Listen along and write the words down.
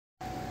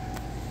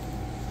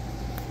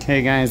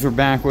Okay guys, we're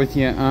back with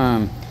you.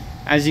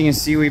 As you can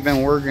see, we've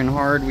been working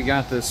hard. We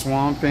got the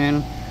swamp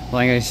in.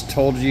 Like I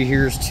told you,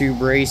 here's two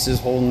braces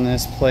holding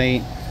this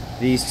plate.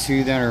 These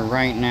two that are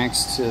right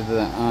next to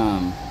the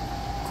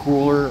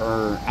cooler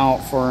are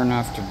out far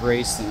enough to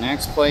brace the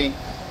next plate,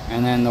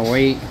 and then the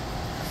weight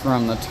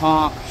from the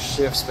top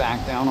shifts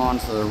back down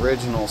onto the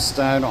original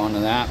stud onto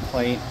that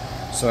plate,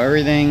 so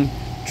everything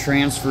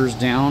transfers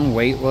down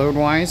weight load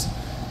wise.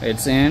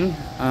 It's in.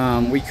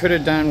 We could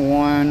have done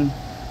one,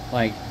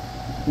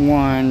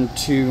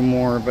 two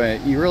more,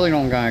 but you really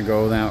don't gotta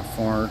go that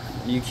far.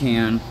 You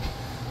can.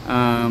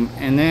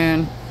 And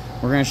then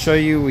we're gonna show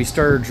you, we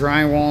started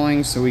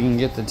drywalling so we can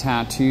get the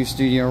tattoo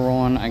studio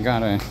rolling. I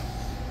gotta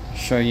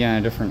show you at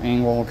a different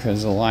angle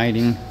because of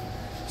lighting.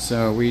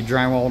 So we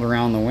drywalled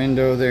around the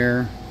window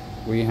there.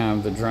 We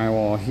have the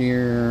drywall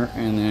here,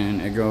 and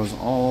then it goes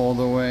all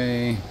the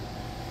way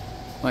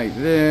like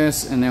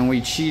this, and then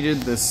we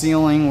cheated the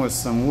ceiling with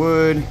some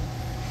wood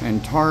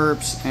and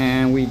tarps,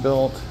 and we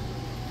built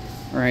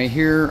right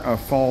here a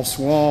false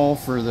wall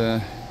for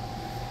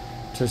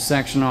to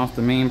section off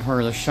the main part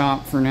of the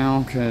shop for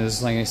now,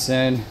 because like I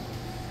said,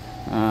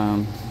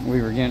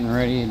 we were getting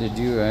ready to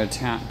do a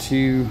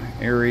tattoo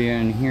area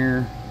in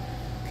here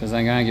because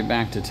I gotta get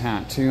back to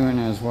tattooing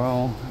as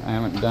well. I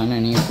haven't done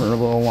any for a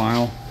little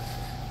while,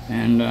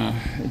 and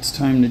it's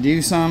time to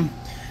do some.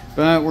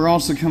 But we're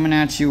also coming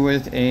at you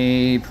with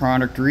a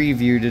product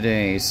review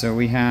today. So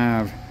we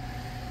have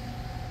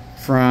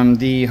from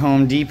the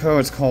Home Depot,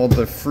 it's called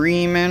the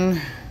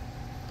Freeman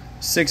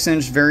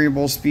 6-inch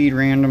variable speed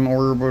random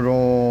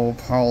orbital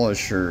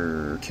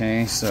polisher.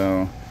 Okay,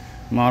 so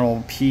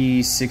model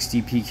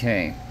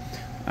P60PK.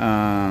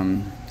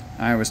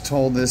 I was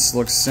told this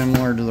looks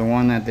similar to the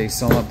one that they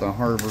sell at the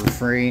Harbor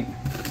Freight.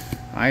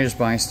 I just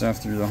buy stuff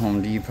through the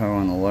Home Depot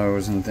and the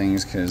Lowe's and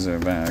things because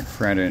of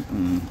credit,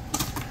 and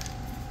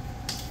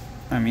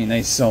I mean,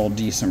 they sell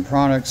decent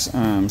products.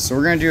 So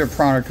we're going to do a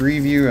product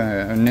review,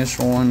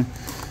 initial one.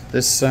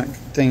 This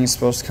thing's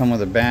supposed to come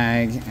with a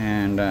bag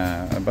and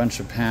a bunch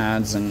of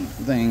pads and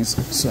things.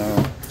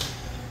 So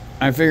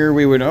I figured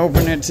we would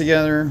open it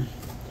together.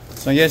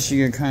 So I guess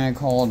you could kind of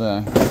call it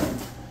a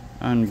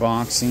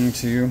unboxing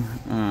too.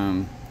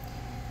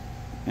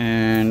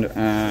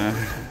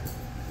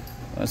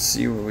 Let's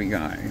see what we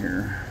got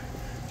here.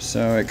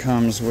 So it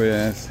comes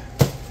with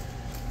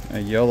a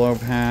yellow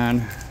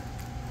pad.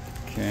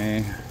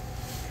 Okay,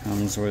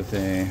 comes with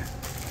a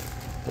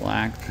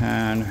black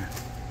pad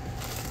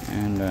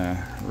and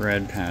a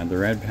red pad. The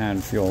red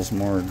pad feels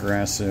more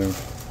aggressive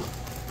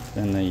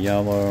than the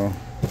yellow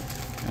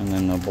and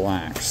then the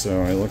black.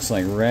 So it looks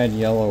like red,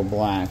 yellow,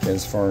 black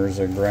as far as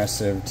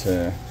aggressive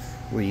to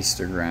least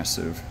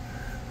aggressive.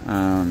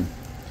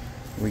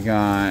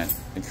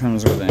 It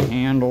comes with a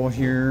handle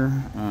here.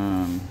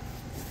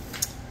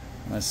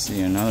 Let's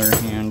see, another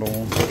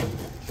handle.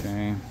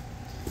 Okay,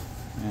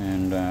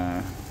 and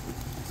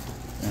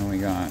then we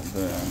got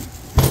the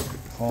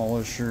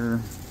polisher.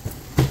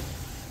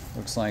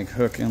 Looks like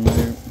hook and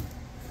loop.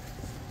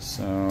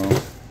 So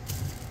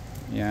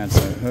yeah, it's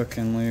a hook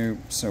and loop.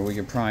 So we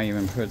could probably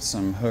even put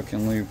some hook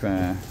and loop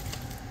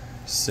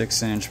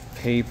 6-inch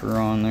paper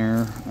on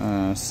there,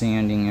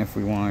 sanding if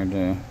we wanted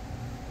to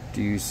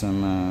do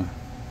some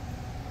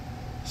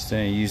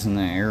instead of using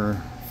the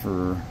air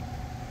for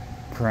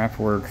prep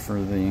work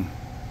for the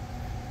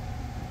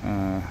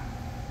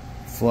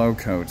flow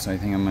coats. I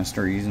think I'm gonna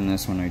start using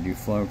this when I do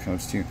flow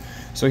coats too.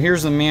 So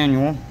here's the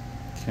manual.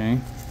 Okay,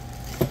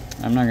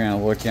 I'm not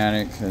gonna look at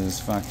it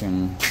because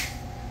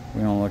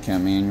we don't look at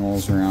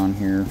manuals around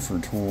here for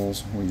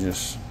tools. We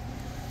just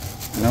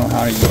know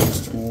how to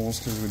use tools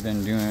because we've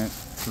been doing it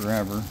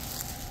forever.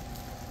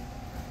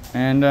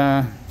 And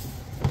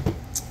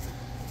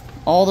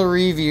all the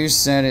reviews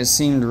said it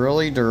seemed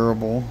really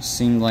durable,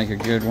 seemed like a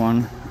good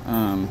one.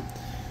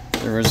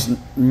 There was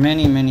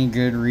many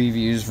good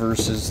reviews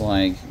versus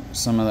like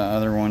some of the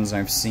other ones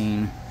I've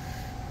seen.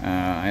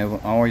 I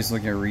always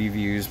look at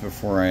reviews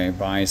before I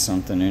buy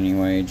something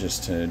anyway,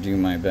 just to do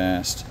my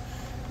best.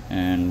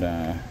 And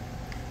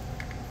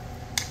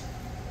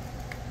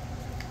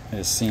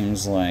it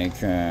seems like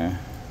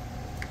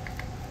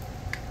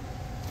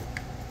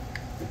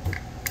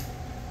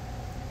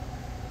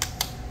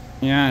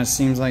yeah, it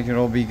seems like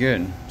it'll be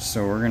good.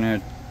 So we're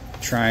gonna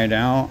try it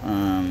out.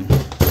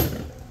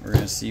 We're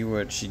gonna see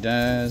what she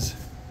does.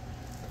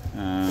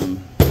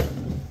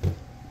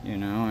 You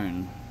know,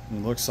 and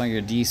it looks like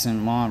a decent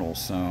model,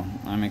 so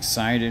I'm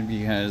excited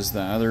because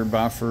the other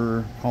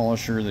buffer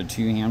polisher, the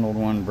two-handled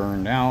one,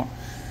 burned out.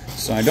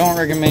 So I don't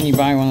recommend you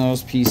buy one of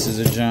those pieces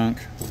of junk.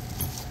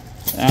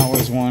 That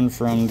was one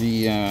from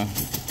the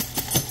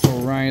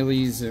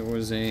O'Reilly's. It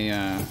was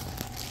a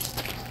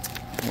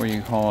what do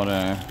you call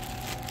it,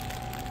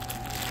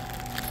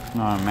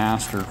 not a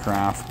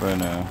Mastercraft,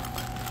 but a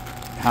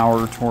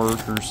Power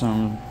Torque or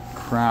some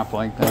crap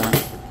like that.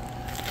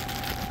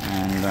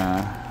 And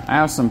I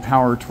have some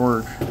Power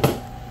Torque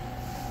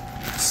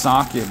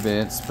socket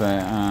bits,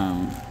 but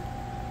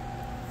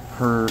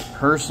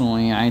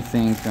personally I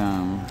think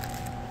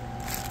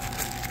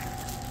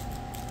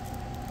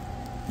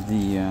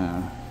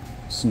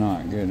it's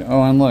not good.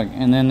 Oh, and look,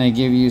 and then they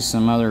give you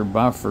some other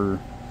buffer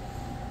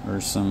or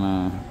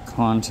some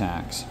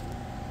contacts,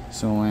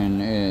 so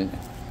when it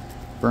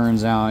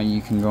burns out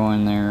you can go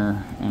in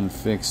there and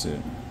fix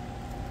it.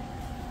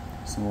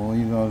 So we'll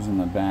leave those in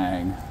the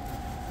bag,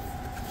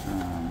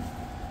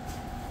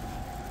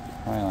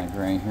 probably like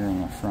right here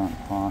in the front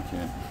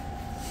pocket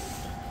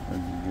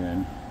would be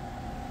good.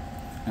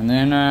 And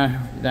then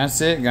that's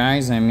it,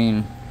 guys. I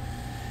mean,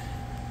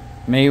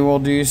 maybe we'll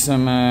do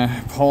some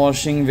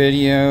polishing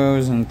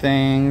videos and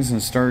things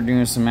and start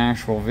doing some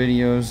actual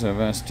videos of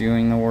us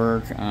doing the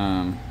work.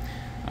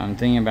 I'm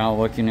thinking about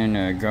looking into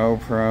a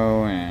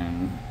GoPro,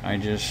 and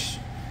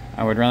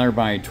I would rather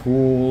buy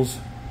tools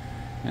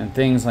and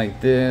things like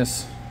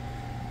this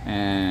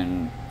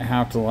and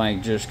have to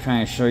like just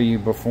kind of show you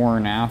before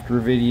and after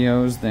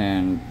videos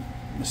than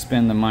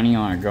spend the money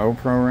on a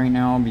GoPro right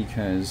now,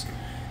 because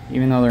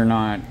even though they're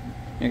not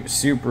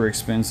super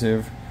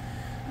expensive,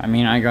 I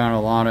mean, I got a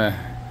lot of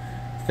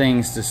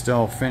things to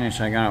still finish.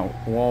 I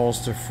got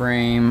walls to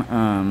frame.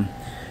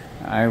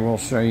 I will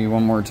show you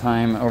one more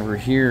time over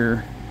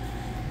here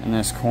in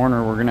this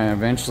corner. We're gonna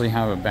eventually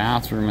have a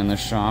bathroom in the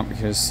shop,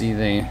 because see,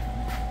 they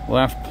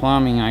left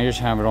plumbing. I just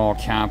have it all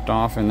capped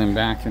off, and then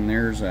back in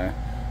there's a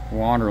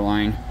water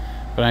line,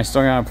 but I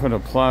still gotta put a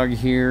plug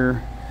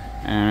here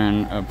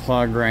and a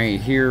plug right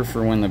here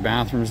for when the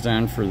bathroom's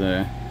done for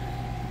the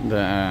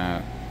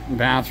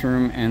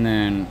bathroom, and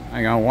then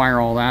I gotta wire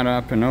all that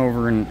up and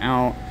over and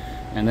out,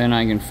 and then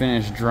I can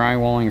finish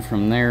drywalling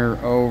from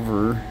there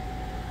over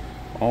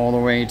all the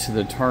way to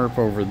the tarp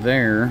over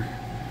there,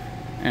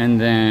 and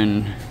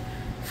then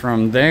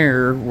from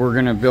there we're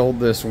gonna build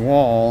this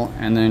wall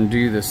and then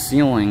do the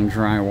ceiling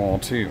drywall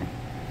too.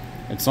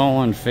 It's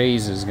all in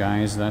phases,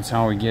 guys. That's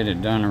how we get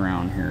it done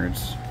around here.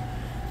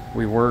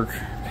 We work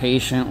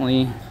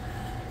patiently.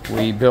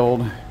 We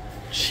build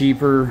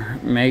cheaper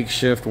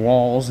makeshift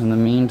walls in the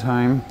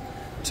meantime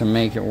to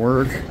make it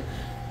work,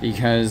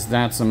 because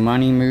that's a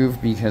money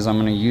move, because I'm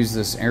going to use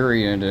this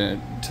area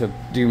to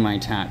do my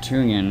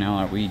tattooing in now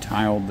that we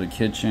tiled the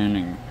kitchen,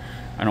 and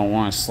I don't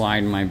want to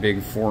slide my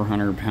big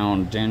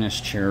 400-pound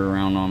dentist chair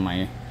around on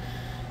my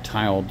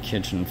tiled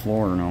kitchen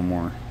floor no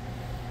more,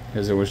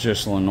 because it was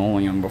just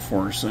linoleum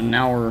before. So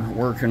now we're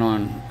working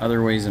on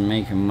other ways of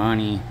making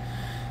money.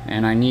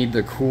 And I need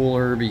the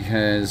cooler,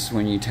 because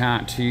when you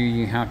tattoo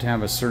you have to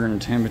have a certain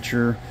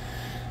temperature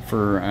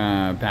for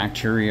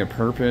bacteria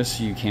purpose.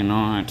 You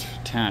cannot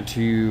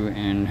tattoo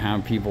and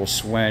have people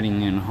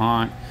sweating and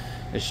hot.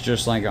 It's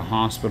just like a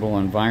hospital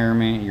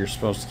environment. You're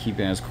supposed to keep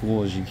it as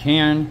cool as you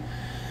can.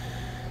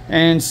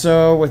 And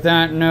so with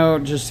that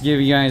note, just to give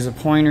you guys a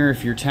pointer,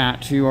 if you're a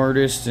tattoo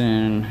artist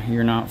and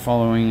you're not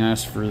following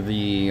us for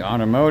the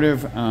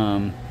automotive,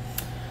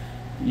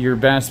 your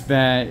best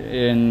bet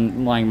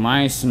in like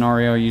my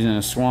scenario using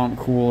a swamp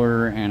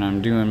cooler and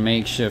I'm doing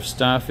makeshift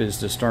stuff is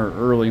to start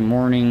early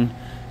morning,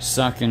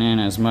 sucking in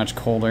as much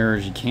cold air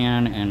as you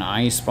can and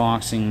ice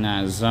boxing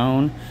that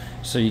zone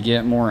so you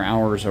get more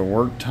hours of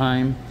work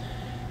time,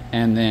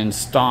 and then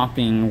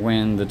stopping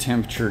when the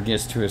temperature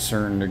gets to a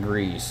certain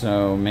degree.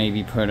 So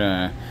maybe put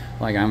a,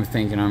 like I'm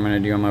thinking I'm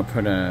gonna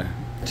put a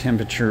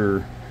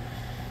temperature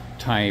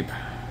type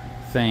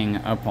thing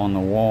up on the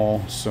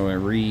wall so it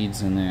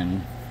reads, and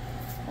then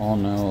I'll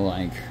know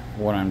like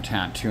what I'm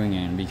tattooing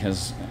in,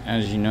 because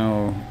as you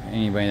know,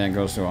 anybody that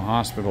goes to a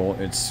hospital,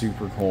 it's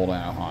super cold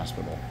at a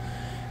hospital,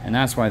 and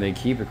that's why they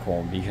keep it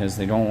cold, because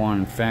they don't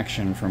want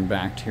infection from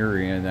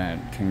bacteria that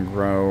can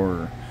grow,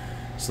 or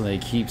so they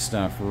keep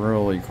stuff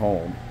really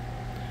cold.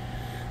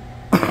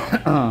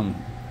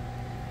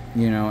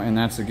 You know, and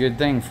that's a good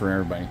thing for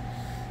everybody.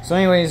 So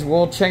anyways,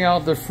 we'll check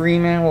out the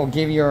Freeman. We'll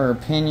give you our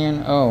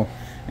opinion. Oh,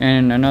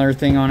 and another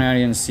thing on it, I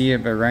didn't see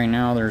it, but right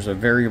now there's a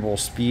variable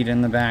speed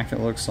in the back, it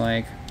looks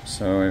like.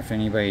 So if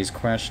anybody's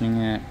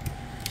questioning it,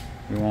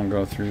 we won't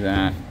go through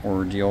that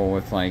or deal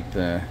with like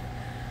the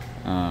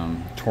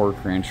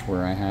torque wrench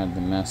where I had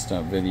the messed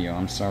up video.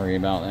 I'm sorry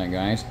about that,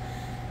 guys.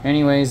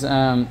 Anyways,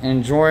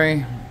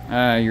 enjoy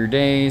your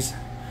days,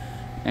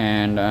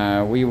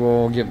 and we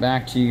will get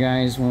back to you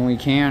guys when we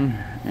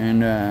can.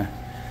 And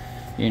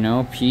you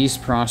know, peace,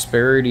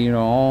 prosperity to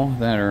all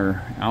that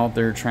are out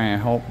there trying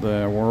to help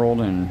the world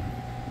and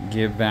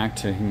give back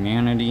to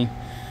humanity.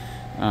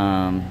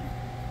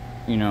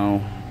 You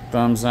know,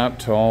 thumbs up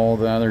to all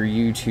the other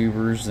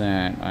YouTubers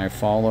that I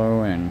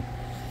follow and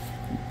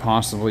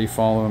possibly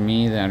follow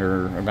me that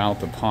are about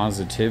the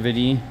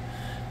positivity,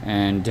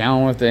 and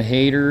down with the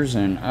haters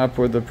and up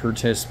with the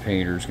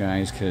participators,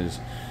 guys, because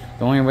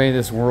the only way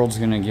this world's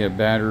gonna get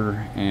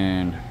better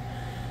and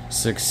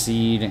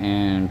succeed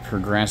and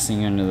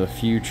progressing into the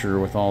future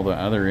with all the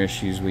other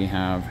issues we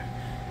have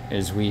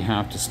is we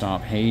have to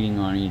stop hating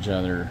on each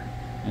other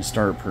and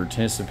start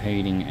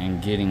participating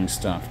and getting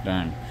stuff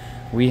done.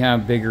 We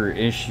have bigger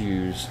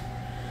issues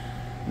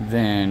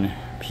than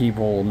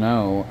people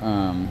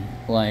know.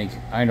 Like,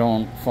 I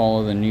don't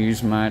follow the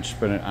news much,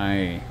 but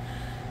I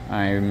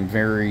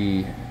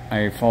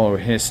follow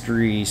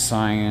history,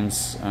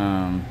 science,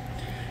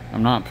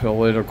 I'm not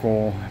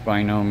political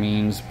by no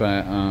means,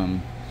 but I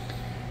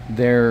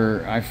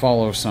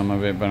follow some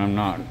of it, but I'm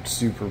not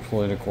super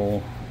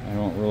political. I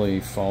don't really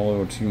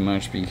follow too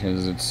much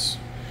because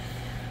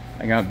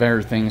I got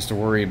better things to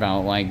worry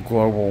about, like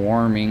global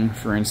warming.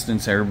 For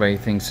instance, everybody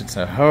thinks it's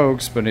a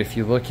hoax, but if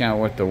you look at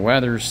what the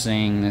weather's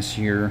saying this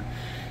year,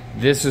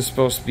 this is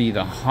supposed to be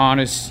the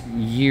hottest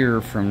year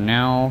from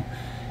now,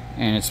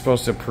 and it's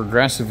supposed to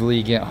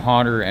progressively get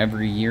hotter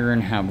every year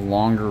and have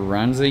longer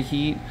runs of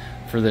heat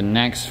for the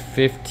next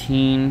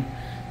 15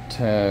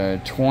 to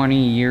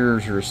 20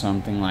 years or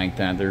something like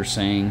that, they're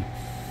saying.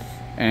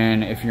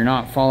 And if you're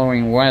not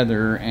following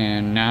weather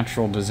and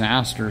natural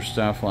disaster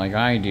stuff like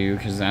I do,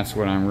 because that's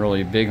what I'm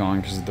really big on,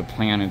 because the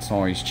planet's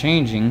always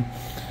changing,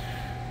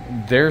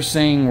 they're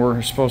saying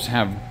we're supposed to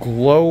have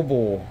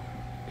global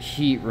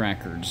heat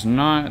records.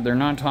 They're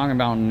not talking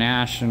about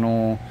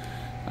national,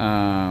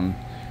 continental.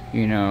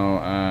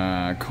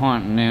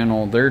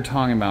 They're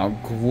talking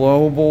about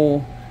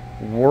global,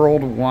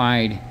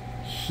 worldwide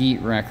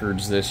heat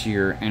records this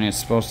year, and it's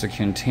supposed to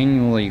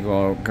continually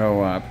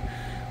go up,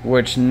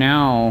 which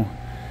now,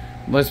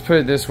 let's put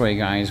it this way,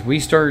 guys, we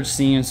started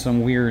seeing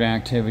some weird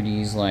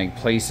activities like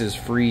places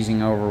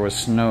freezing over with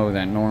snow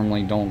that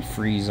normally don't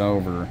freeze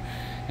over,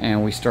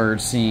 and we started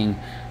seeing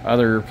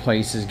other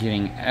places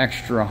getting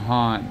extra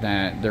hot,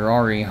 that they're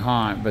already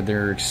hot but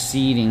they're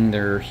exceeding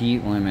their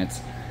heat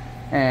limits.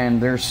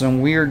 And there's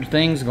some weird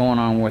things going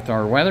on with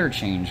our weather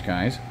change,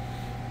 guys.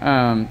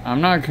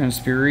 I'm not a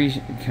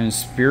conspiracy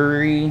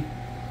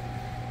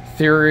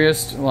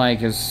theorist,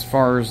 like, as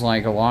far as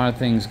like a lot of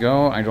things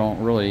go. I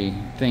don't really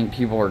think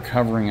people are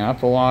covering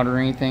up a lot or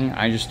anything.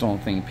 I just don't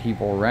think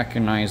people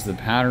recognize the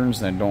patterns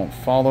that don't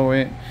follow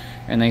it,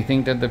 and they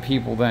think that the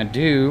people that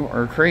do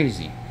are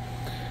crazy,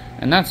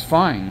 and that's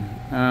fine.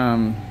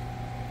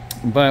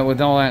 But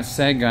with all that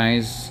said,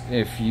 guys,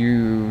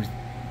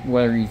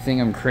 whether you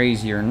think I'm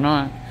crazy or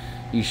not,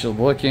 you should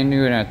look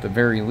into it at the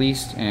very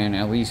least, and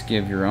at least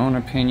give your own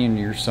opinion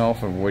to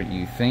yourself of what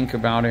you think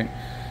about it,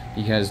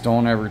 because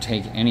don't ever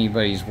take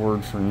anybody's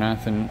word for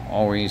nothing.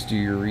 Always do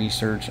your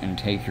research and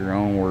take your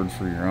own word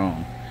for your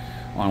own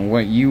on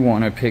what you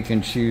want to pick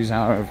and choose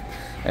out of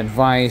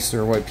advice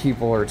or what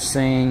people are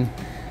saying,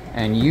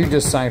 and you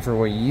decipher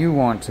what you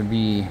want to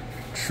be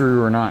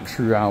true or not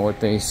true out what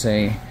they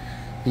say,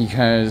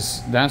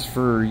 because that's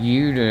for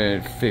you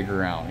to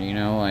figure out.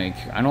 Like,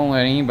 I don't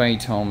let anybody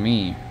tell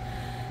me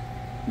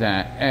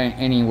that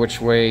any which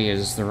way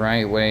is the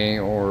right way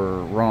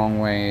or wrong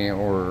way,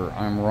 or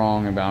I'm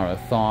wrong about a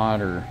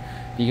thought, or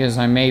because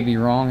I may be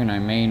wrong and I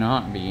may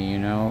not be.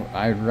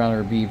 I'd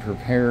rather be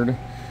prepared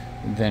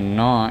than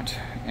not,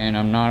 and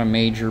I'm not a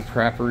major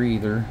prepper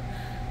either.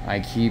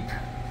 I keep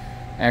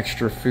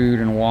extra food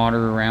and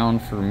water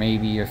around for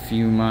maybe a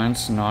few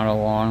months, not a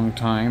long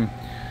time.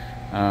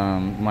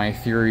 My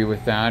theory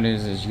with that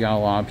is you got a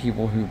lot of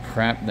people who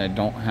prep that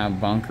don't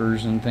have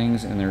bunkers and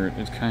things, and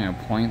it's kind of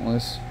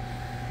pointless,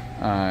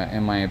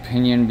 in my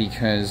opinion,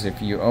 because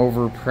if you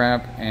over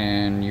prep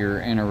and you're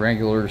in a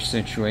regular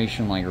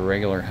situation like a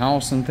regular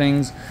house and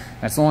things,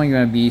 that's only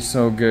going to be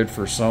so good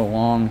for so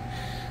long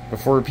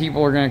before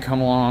people are going to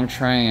come along,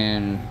 try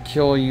and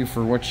kill you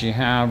for what you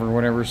have or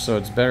whatever. So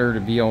it's better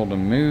to be able to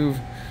move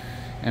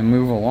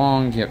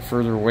along, get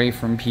further away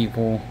from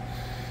people.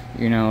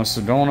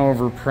 So don't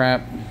over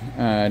prep,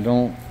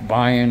 don't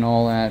buy in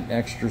all that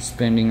extra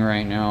spending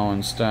right now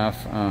and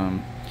stuff,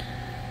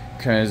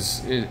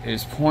 because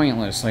it's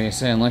pointless. Like I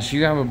said, unless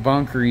you have a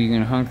bunker you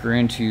can hunker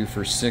into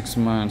for 6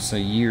 months,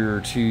 a year,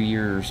 or 2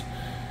 years,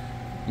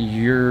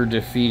 you're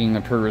defeating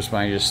the purpose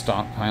by just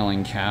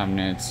stockpiling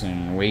cabinets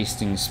and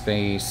wasting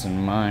space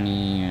and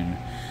money. And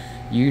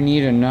you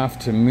need enough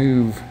to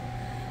move,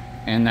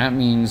 and that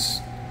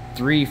means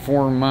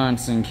 3-4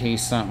 months in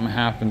case something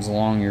happens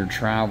along your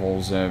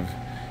travels of,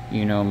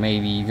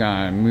 maybe you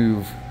gotta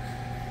move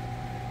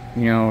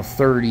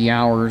 30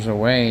 hours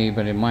away,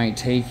 but it might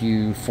take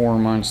you 4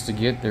 months to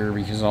get there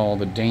because of all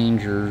the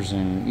dangers.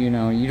 And you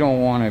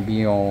don't want to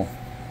be all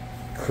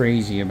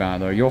crazy about it,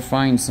 though. You'll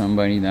find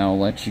somebody that'll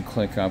let you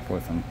click up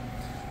with them,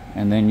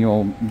 and then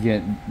you'll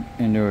get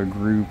into a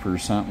group or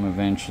something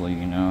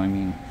eventually. I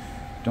mean,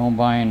 don't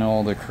buy into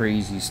all the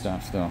crazy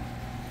stuff, though.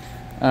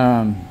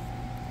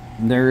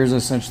 There is a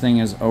such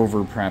thing as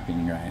over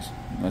prepping, guys.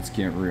 Let's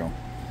get real.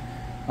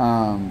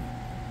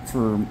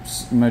 For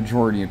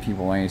majority of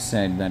people, like I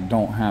said, that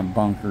don't have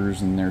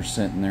bunkers and they're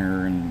sitting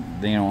there and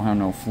they don't have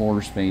no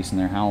floor space in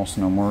their house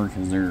no more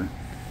because they're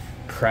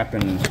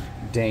prepping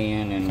day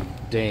in and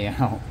day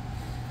out.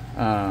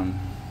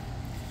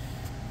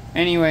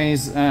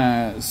 Anyways,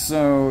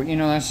 so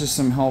that's just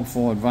some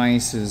helpful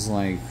advice. Is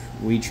like,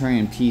 we try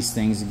and piece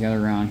things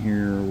together around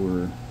here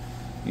where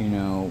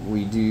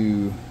we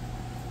do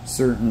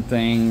certain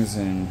things,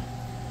 and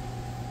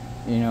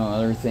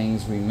other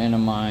things we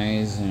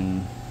minimize.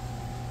 And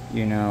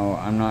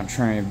I'm not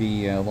trying to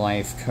be a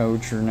life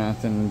coach or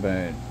nothing,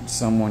 but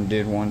someone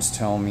did once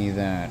tell me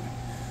that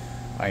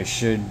I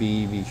should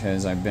be,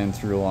 because I've been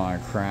through a lot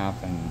of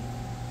crap and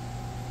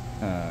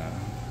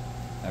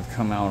I've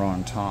come out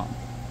on top.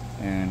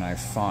 and I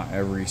fought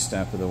every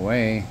step of the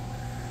way.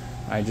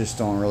 I just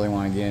don't really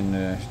want to get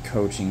into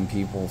coaching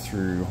people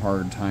through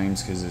hard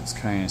times because it's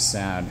kind of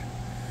sad,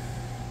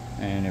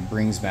 and it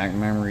brings back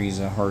memories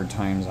of hard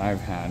times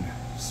I've had.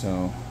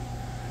 So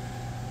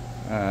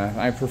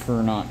I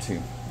prefer not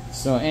to.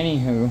 So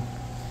anywho,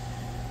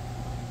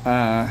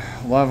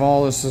 love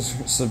all the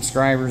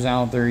subscribers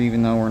out there.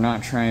 Even though we're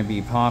not trying to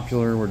be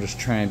popular, we're just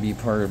trying to be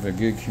part of a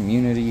good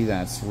community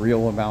that's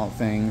real about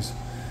things.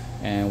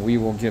 And we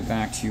will get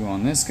back to you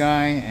on this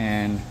guy,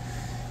 and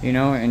you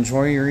know,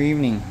 enjoy your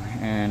evening,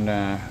 and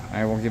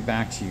I will get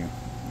back to you.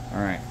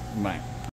 All right, bye.